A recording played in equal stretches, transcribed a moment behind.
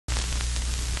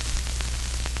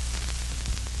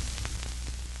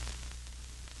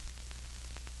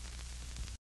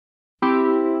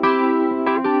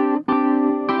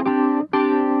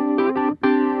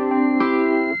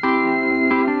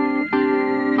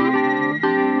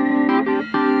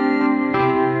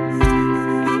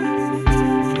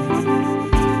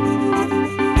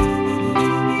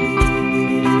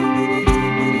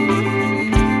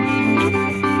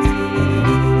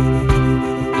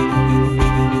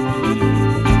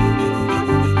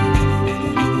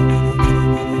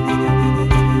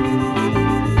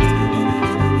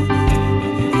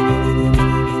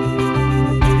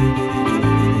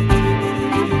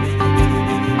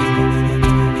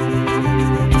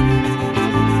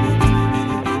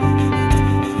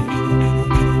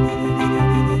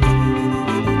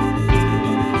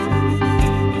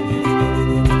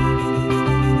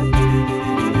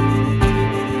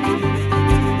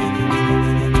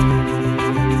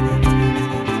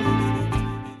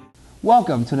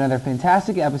Welcome to another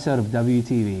fantastic episode of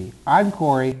WTV. I'm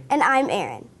Corey. And I'm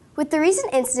Erin. With the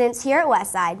recent incidents here at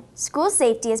Westside, school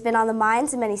safety has been on the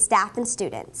minds of many staff and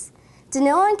students.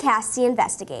 Danilo and Cassie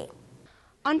investigate.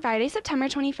 On Friday, September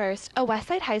 21st, a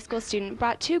Westside High School student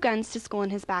brought 2 guns to school in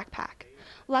his backpack.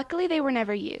 Luckily, they were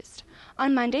never used.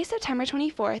 On Monday, September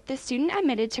 24th, the student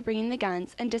admitted to bringing the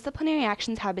guns and disciplinary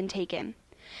actions have been taken.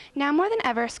 Now more than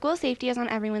ever, school safety is on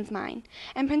everyone's mind,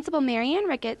 and Principal Marianne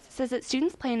Ricketts says that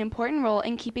students play an important role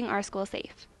in keeping our school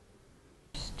safe.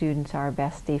 Students are our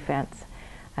best defense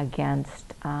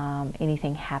against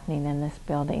anything happening in this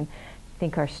building. I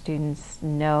think our students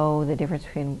know the difference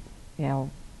between,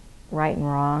 right and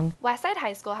wrong. Westside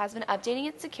High School has been updating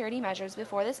its security measures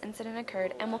before this incident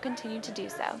occurred and will continue to do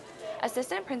so.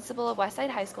 Assistant Principal of Westside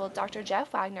High School, Dr.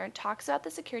 Jeff Wagner, talks about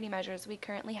the security measures we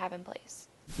currently have in place.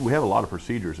 We have a lot of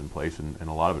procedures in place, and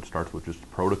a lot of it starts with just a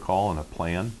protocol and a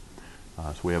plan.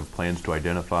 So we have plans to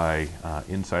identify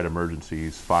inside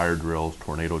emergencies, fire drills,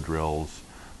 tornado drills,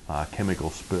 chemical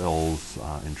spills,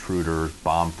 intruders,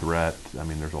 bomb threat. I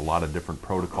mean, there's a lot of different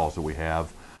protocols that we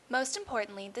have. Most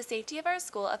importantly, the safety of our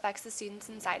school affects the students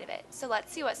inside of it. So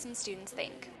let's see what some students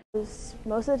think.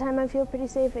 Most of the time I feel pretty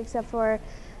safe, except for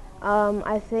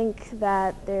I think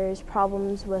that there's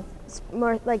problems with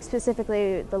more like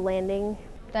specifically the landing.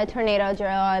 The tornado drill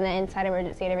and the inside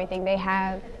emergency and everything, they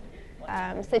have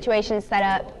situations set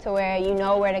up to where you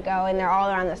know where to go, and they're all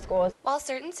around the schools. While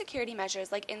certain security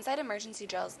measures like inside emergency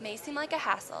drills may seem like a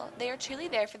hassle, they are truly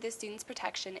there for the students'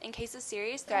 protection in case a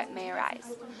serious threat may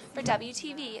arise. For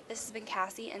WTV, this has been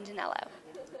Cassie and Danilo.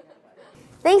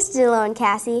 Thanks, Danilo and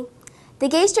Cassie. The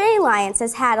Gay Straight Alliance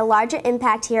has had a larger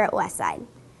impact here at Westside.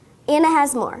 Anna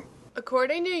has more.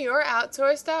 According to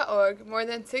YourOutsource.org, more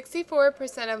than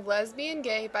 64% of lesbian,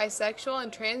 gay, bisexual,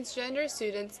 and transgender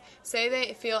students say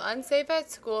they feel unsafe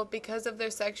at school because of their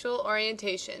sexual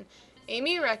orientation.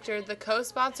 Amy Rector, the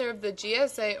co-sponsor of the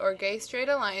GSA, or Gay Straight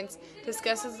Alliance,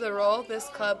 discusses the role this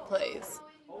club plays.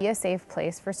 Be a safe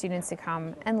place for students to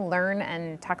come and learn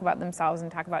and talk about themselves and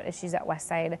talk about issues at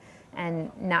Westside and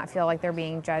not feel like they're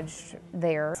being judged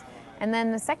there. And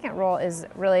then the second role is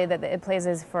really that it plays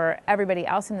is for everybody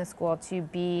else in the school to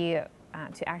be,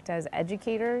 to act as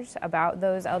educators about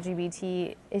those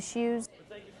LGBT issues.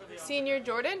 Senior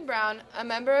Jordan Brown, a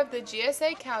member of the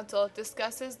GSA Council,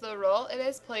 discusses the role it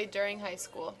has played during high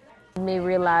school. Me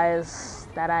realize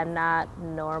that I'm not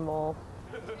normal,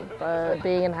 but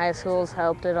being in high school has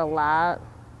helped it a lot.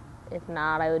 If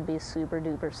not, I would be super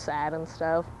duper sad and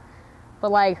stuff.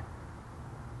 But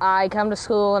I come to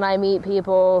school and I meet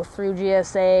people through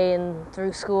GSA and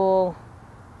through school,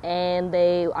 and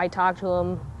I talk to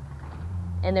them,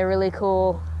 and they're really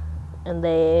cool, and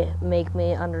they make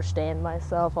me understand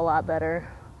myself a lot better.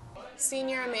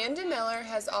 Senior Amanda Miller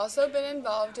has also been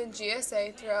involved in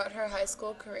GSA throughout her high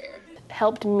school career. It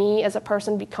helped me as a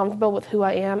person be comfortable with who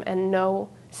I am and know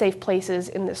safe places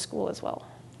in this school as well.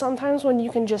 Sometimes when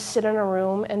you can just sit in a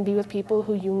room and be with people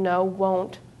who you know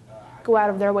won't go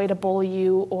out of their way to bully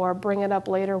you or bring it up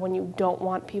later when you don't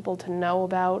want people to know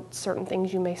about certain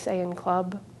things you may say in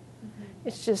club.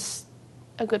 It's just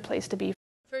a good place to be.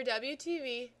 For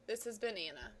WTV, this has been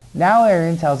Anna. Now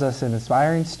Erin tells us an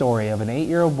inspiring story of an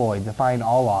 8-year-old boy defying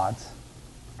all odds.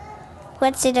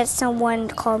 Let's say that someone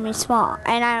called me small,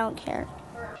 and I don't care.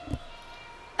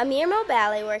 Amir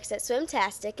Mobali works at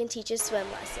Swimtastic and teaches swim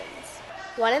lessons.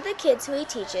 One of the kids who he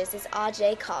teaches is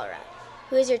Ajay Kalra,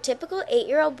 who is your typical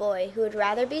 8-year-old boy who would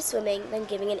rather be swimming than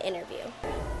giving an interview.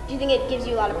 Do you think it gives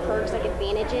you a lot of perks, like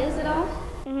advantages at all?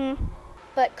 Mm-hmm.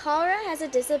 But Kalra has a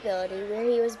disability where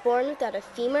he was born without a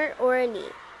femur or a knee.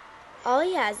 All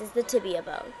he has is the tibia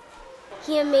bone.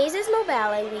 He amazes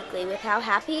Mobali weekly with how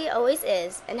happy he always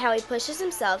is and how he pushes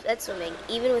himself at swimming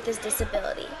even with his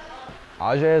disability.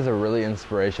 Ajay is a really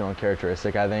inspirational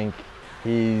characteristic, I think.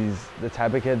 He's the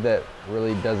type of kid that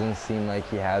really doesn't seem like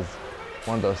he has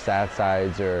one of those sad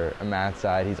sides or a mad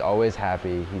side. He's always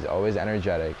happy, he's always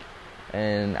energetic,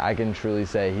 and I can truly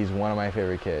say he's one of my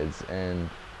favorite kids, and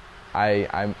I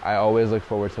always look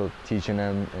forward to teaching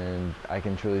him, and I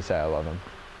can truly say I love him.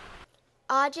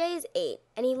 Ajay is 8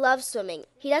 and he loves swimming.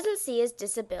 He doesn't see his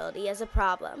disability as a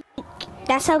problem.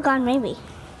 That's how God made me.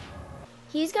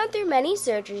 He's gone through many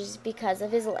surgeries because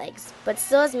of his legs, but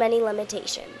still has many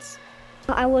limitations.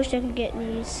 I wish I could get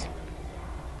knees.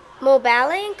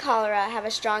 Mobali and Kalra have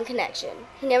a strong connection.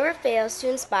 He never fails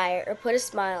to inspire or put a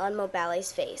smile on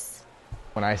Mobali's face.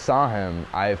 When I saw him,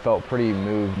 I felt pretty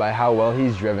moved by how well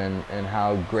he's driven and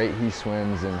how great he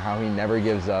swims and how he never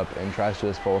gives up and tries to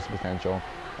his fullest potential.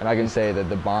 And I can say that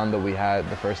the bond that we had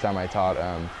the first time I taught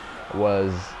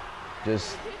was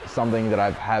just something that I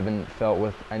haven't felt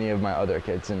with any of my other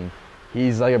kids. And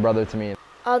He's like a brother to me.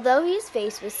 Although he's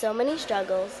faced with so many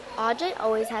struggles, Audrey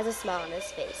always has a smile on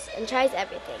his face and tries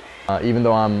everything. Even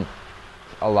though I'm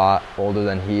a lot older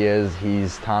than he is,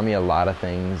 he's taught me a lot of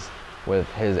things with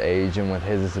his age and with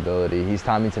his disability. He's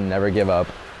taught me to never give up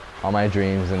on my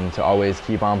dreams and to always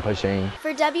keep on pushing.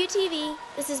 For WTV,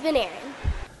 this has been Erin.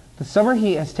 The summer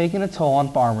heat has taken a toll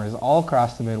on farmers all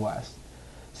across the Midwest.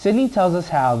 Sydney tells us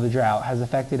how the drought has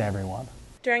affected everyone.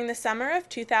 During the summer of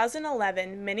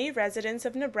 2011, many residents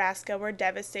of Nebraska were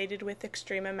devastated with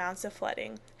extreme amounts of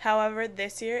flooding. However,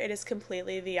 this year it is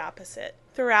completely the opposite.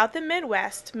 Throughout the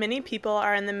Midwest, many people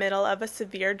are in the middle of a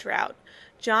severe drought.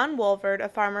 John Wolverd, a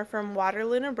farmer from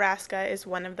Waterloo, Nebraska, is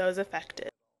one of those affected.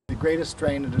 The greatest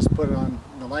strain it has put on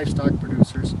the livestock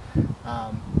producers,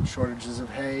 shortages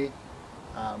of hay,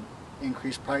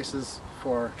 increased prices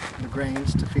for the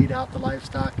grains to feed out the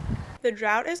livestock. The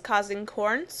drought is causing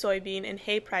corn, soybean, and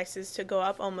hay prices to go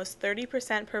up almost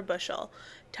 30% per bushel.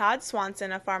 Todd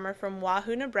Swanson, a farmer from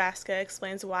Wahoo, Nebraska,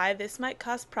 explains why this might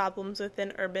cause problems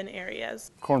within urban areas.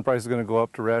 Corn price is going to go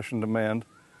up to ration demand,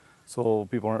 so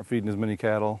people aren't feeding as many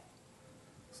cattle.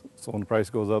 So when the price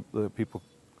goes up, the people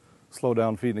slow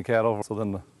down feeding the cattle, so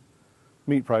then the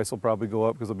meat price will probably go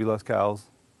up because there'll be less cows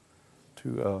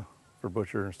for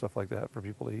butcher and stuff like that for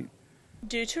people to eat.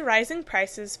 Due to rising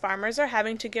prices, farmers are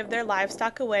having to give their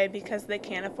livestock away because they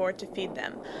can't afford to feed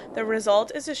them. The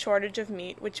result is a shortage of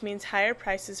meat, which means higher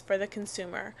prices for the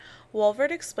consumer. Wolverd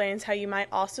explains how you might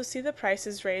also see the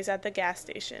prices raise at the gas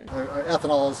station. Our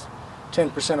ethanol is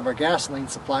 10% of our gasoline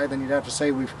supply, then you'd have to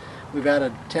say we've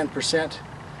added 10%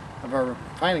 of our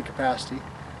refining capacity.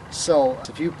 So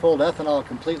if you pulled ethanol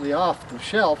completely off the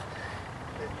shelf,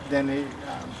 then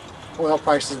oil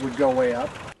prices would go way up.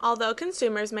 Although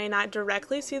consumers may not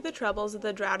directly see the troubles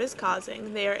the drought is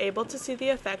causing, they are able to see the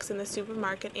effects in the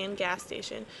supermarket and gas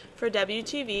station. For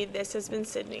WTV, this has been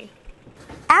Sydney.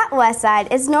 At Westside,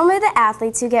 it's normally the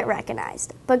athletes who get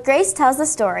recognized, but Grace tells the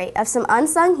story of some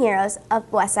unsung heroes of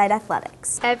Westside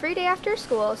athletics. Every day after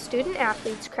school, student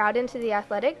athletes crowd into the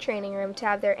athletic training room to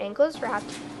have their ankles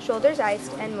wrapped, shoulders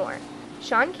iced, and more.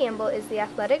 Sean Campbell is the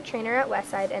athletic trainer at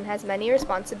Westside and has many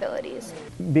responsibilities.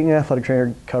 Being an athletic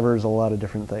trainer covers a lot of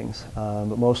different things,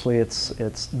 but mostly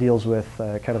it deals with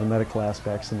kind of the medical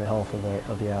aspects and the health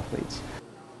of the athletes.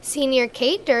 Senior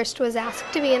Kate Durst was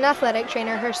asked to be an athletic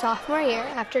trainer her sophomore year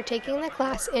after taking the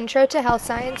class Intro to Health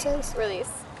Sciences.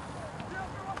 Release.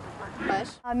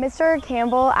 Mr.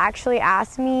 Campbell actually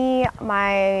asked me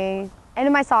end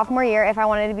of my sophomore year if I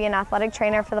wanted to be an athletic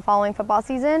trainer for the following football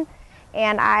season.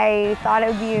 And I thought it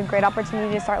would be a great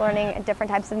opportunity to start learning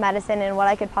different types of medicine and what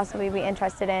I could possibly be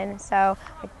interested in. So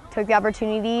I took the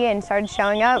opportunity and started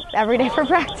showing up every day for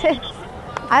practice.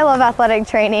 I love athletic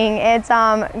training. It's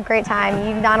a great time.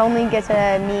 You not only get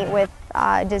to meet with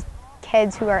just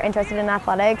kids who are interested in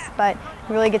athletics, but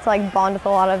you really get to bond with a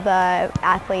lot of the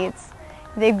athletes.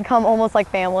 They become almost like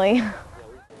family.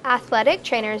 Athletic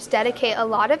trainers dedicate a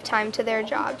lot of time to their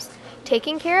jobs,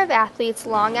 taking care of athletes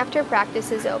long after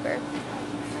practice is over.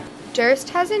 Durst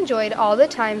has enjoyed all the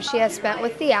time she has spent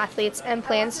with the athletes and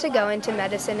plans to go into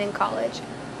medicine in college.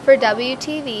 For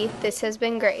WTV, this has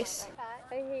been Grace.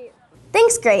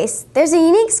 Thanks, Grace. There's a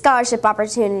unique scholarship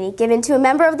opportunity given to a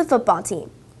member of the football team.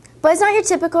 But it's not your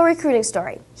typical recruiting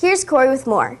story. Here's Corey with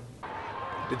more.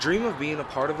 The dream of being a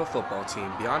part of a football team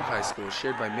beyond high school is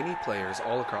shared by many players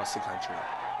all across the country.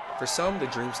 For some, the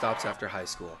dream stops after high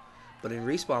school. But in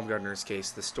Reese Baumgartner's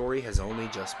case, the story has only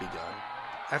just begun.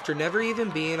 After never even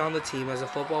being on the team as a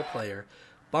football player,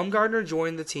 Baumgartner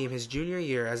joined the team his junior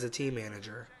year as a team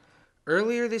manager.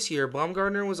 Earlier this year,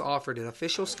 Baumgartner was offered an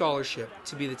official scholarship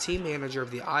to be the team manager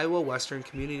of the Iowa Western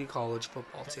Community College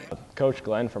football team. Coach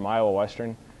Glenn from Iowa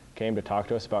Western came to talk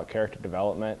to us about character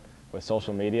development with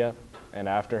social media, and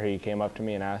after he came up to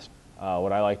me and asked,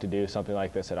 would I like to do something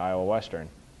like this at Iowa Western?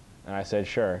 And I said,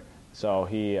 sure. So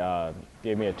he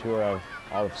gave me a tour of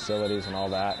all the facilities and all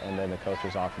that, and then the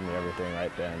coaches offered me everything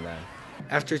right then and then.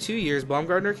 After 2 years,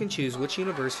 Baumgartner can choose which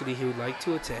university he would like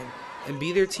to attend and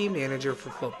be their team manager for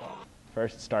football.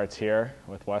 First it starts here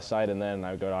with Westside, and then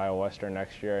I go to Iowa Western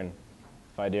next year, and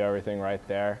if I do everything right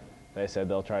there, they said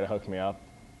they'll try to hook me up,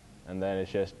 and then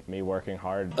it's just me working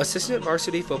hard. Assistant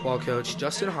varsity football coach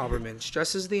Justin Haberman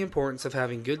stresses the importance of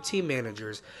having good team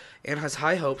managers and has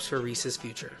high hopes for Reese's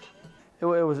future. It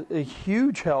was a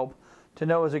huge help to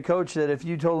know as a coach that if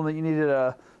you told them that you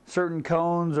needed certain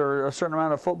cones or a certain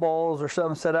amount of footballs or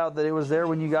something set out, that it was there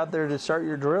when you got there to start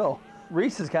your drill.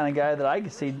 Reese is the kind of guy that I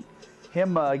could see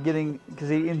him getting, because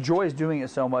he enjoys doing it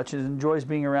so much and enjoys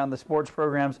being around the sports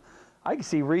programs. I could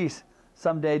see Reese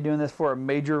someday doing this for a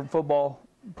major football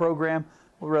program,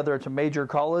 whether it's a major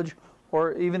college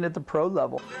or even at the pro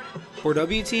level. For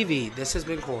WTV, this has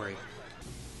been Corey.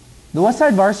 The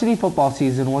Westside varsity football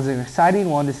season was an exciting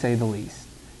one to say the least.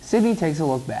 Sydney takes a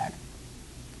look back.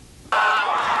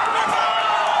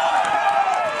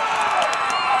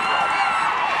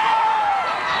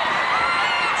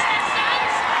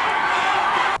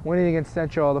 Winning against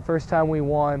Central, the first time we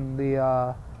won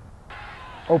the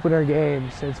opener game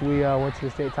since we went to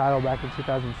the state title back in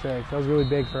 2006. That was really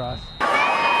big for us.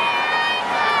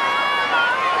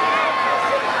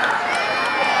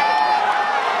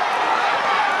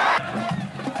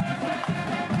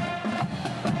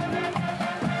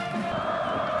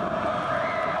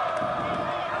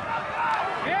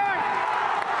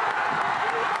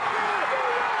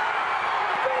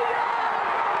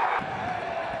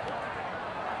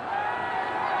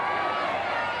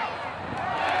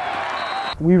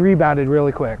 We rebounded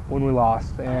really quick when we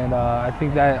lost, and I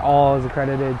think that all is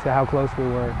accredited to how close we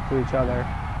were to each other.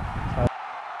 So.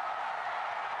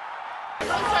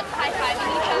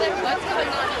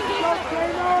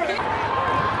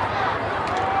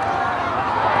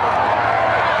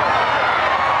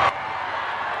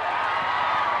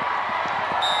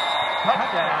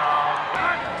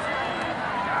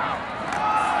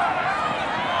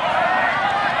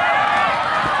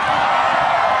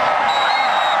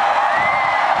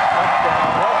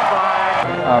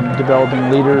 Developing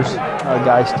leaders,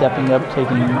 guys stepping up,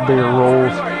 taking bigger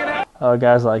roles,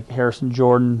 guys like Harrison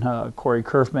Jordan, Corey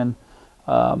Kerfman,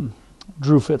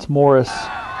 Drew Fitzmaurice,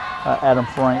 Adam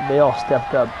Frank, they all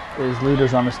stepped up as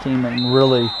leaders on this team and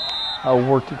really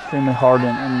worked extremely hard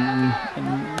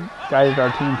and guided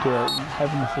our team to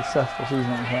having a successful season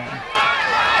that we had.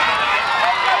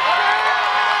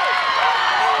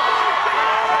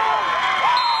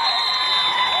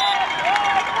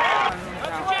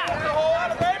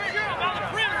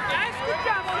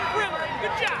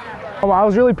 I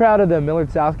was really proud of the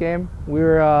Millard South game. We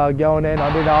were going in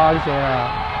underdogs,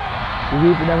 and we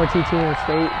beat the number 2 team in the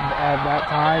state at that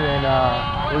time, and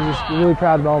it was just a really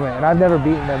proud moment. And I've never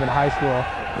beaten them in high school,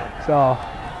 so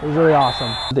it was really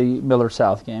awesome. The Millard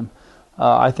South game.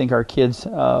 I think our kids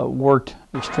worked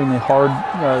extremely hard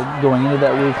going into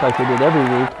that week like they did every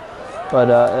week,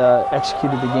 but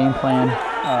executed the game plan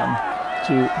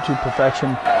to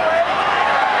perfection.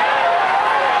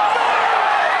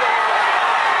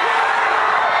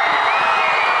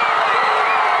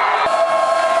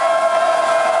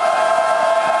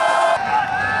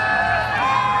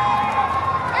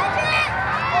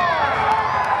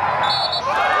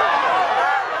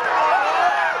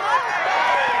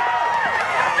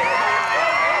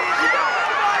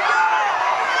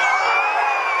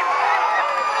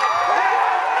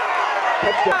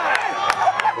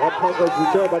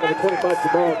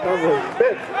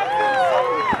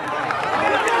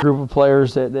 Group of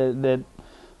players that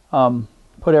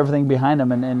put everything behind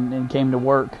them and came to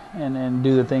work and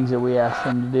do the things that we asked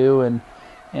them to do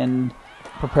and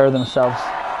prepare themselves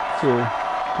to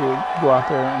go out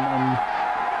there and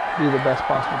be the best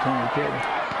possible team we could.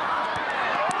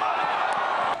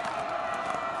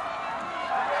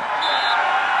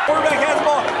 Quarterback has the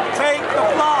ball. Take the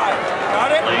fly.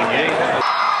 Got it?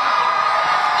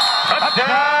 Touchdown,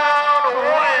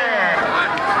 Warrior!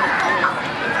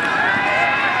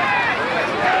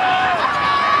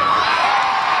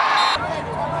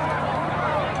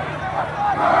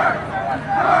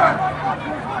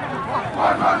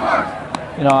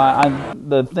 You know,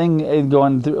 the thing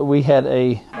going through, we had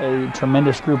a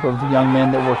tremendous group of young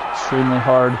men that worked extremely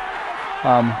hard,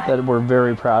 that we're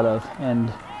very proud of,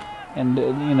 and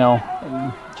you know,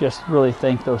 just really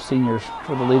thank those seniors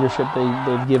for the leadership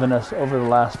they've given us over the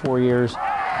last 4 years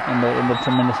and the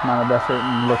tremendous amount of effort,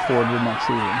 and look forward to the next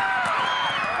season.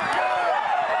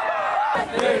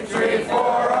 Victory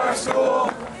for our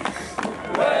school.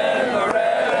 When the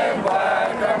red and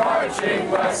black are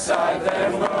marching west side,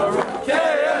 then we'll root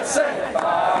KSA.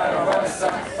 Fight our west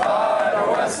side, fight our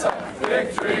west side.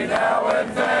 Victory now and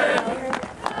then.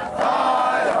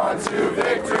 Fight on to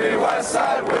victory, west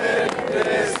side win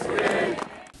this game.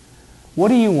 What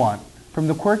do you want? From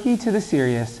the quirky to the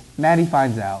serious, Maddie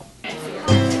finds out.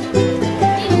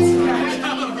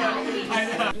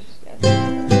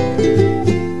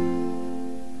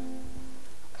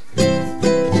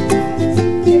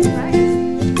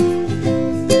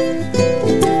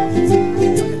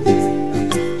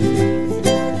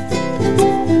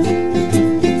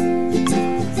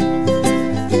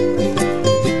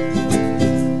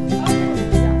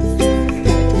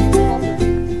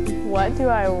 What do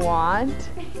I want?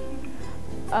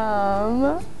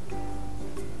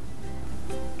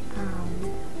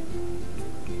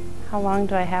 How long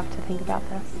do I have to think about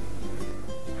this?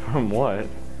 From what?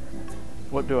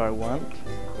 What do I want?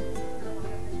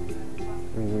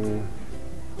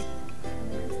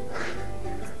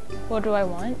 What do I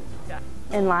want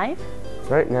in life?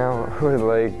 Right now, I would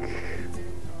like,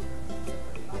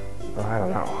 oh, I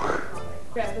don't know.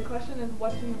 Yeah, the question is,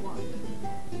 what do you want?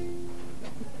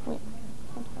 Wait,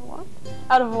 what do I want?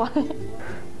 Out of what?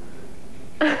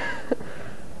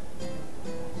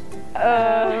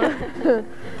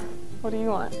 What do you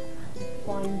want?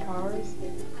 Flying cars?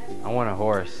 I want a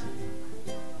horse.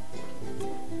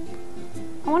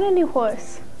 I want a new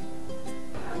horse.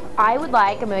 I would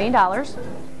like $1 million. I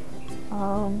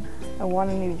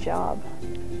want a new job.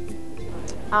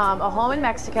 A home in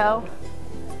Mexico.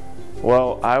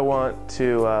 Well, I want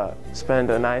to spend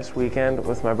a nice weekend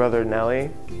with my brother Nelly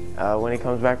when he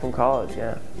comes back from college.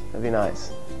 Yeah, that'd be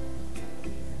nice.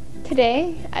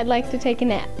 Today, I'd like to take a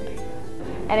nap.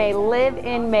 And a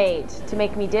live-in maid to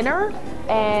make me dinner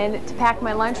and to pack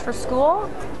my lunch for school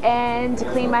and to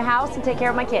clean my house and take care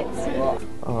of my kids.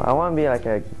 Oh, I want to be like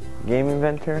a game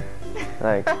inventor.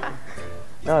 Like,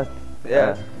 no,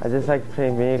 yeah. I just like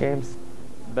playing video games.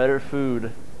 Better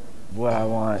food. What I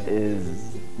want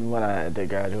is when I did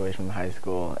graduation from high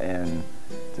school and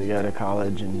to go to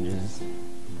college and just,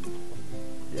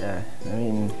 yeah, I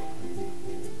mean,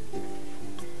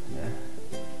 yeah,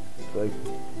 like,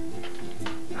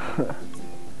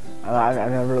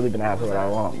 I've never really been asked what I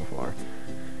want before.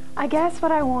 I guess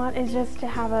what I want is just to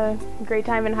have a great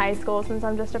time in high school since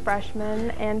I'm just a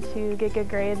freshman, and to get good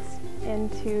grades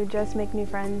and to just make new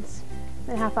friends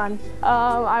and have fun.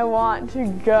 I want to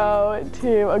go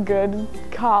to a good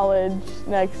college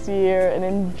next year and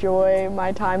enjoy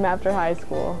my time after high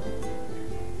school.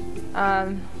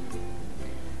 I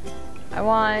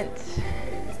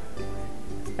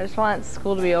just want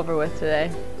school to be over with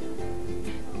today.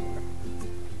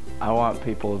 I want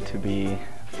people to be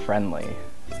friendly.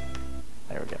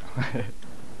 There we go.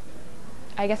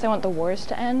 I guess I want the wars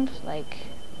to end, like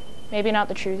maybe not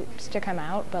the troops to come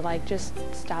out, but like just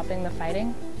stopping the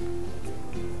fighting.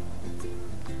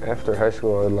 After high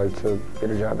school, I'd like to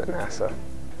get a job at NASA.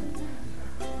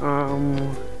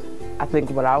 I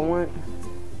think what I want,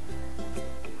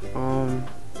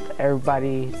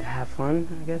 everybody to have fun,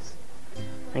 I guess,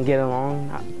 and get along,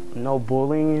 no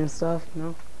bullying and stuff, you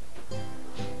know.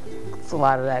 There's a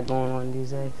lot of that going on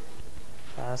these days.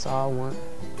 That's all I want.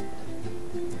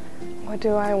 What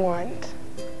do I want?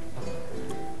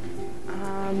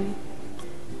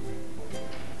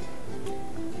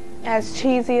 As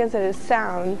cheesy as it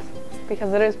sounds,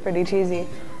 because it is pretty cheesy,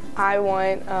 I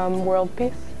want world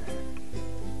peace.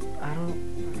 I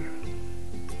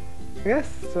guess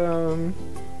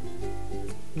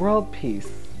world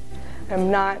peace.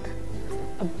 I'm not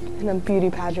in a beauty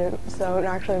pageant, so it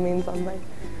actually means something.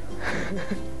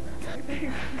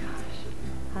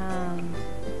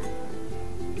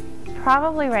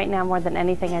 Probably right now, more than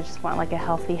anything, I just want like a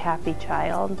healthy, happy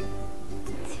child.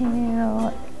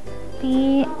 To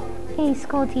be a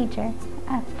school teacher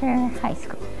after high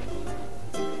school.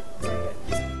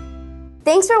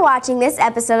 Thanks for watching this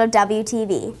episode of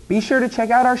WTV. Be sure to check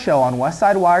out our show on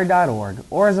westsidewire.org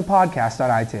or as a podcast on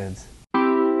iTunes.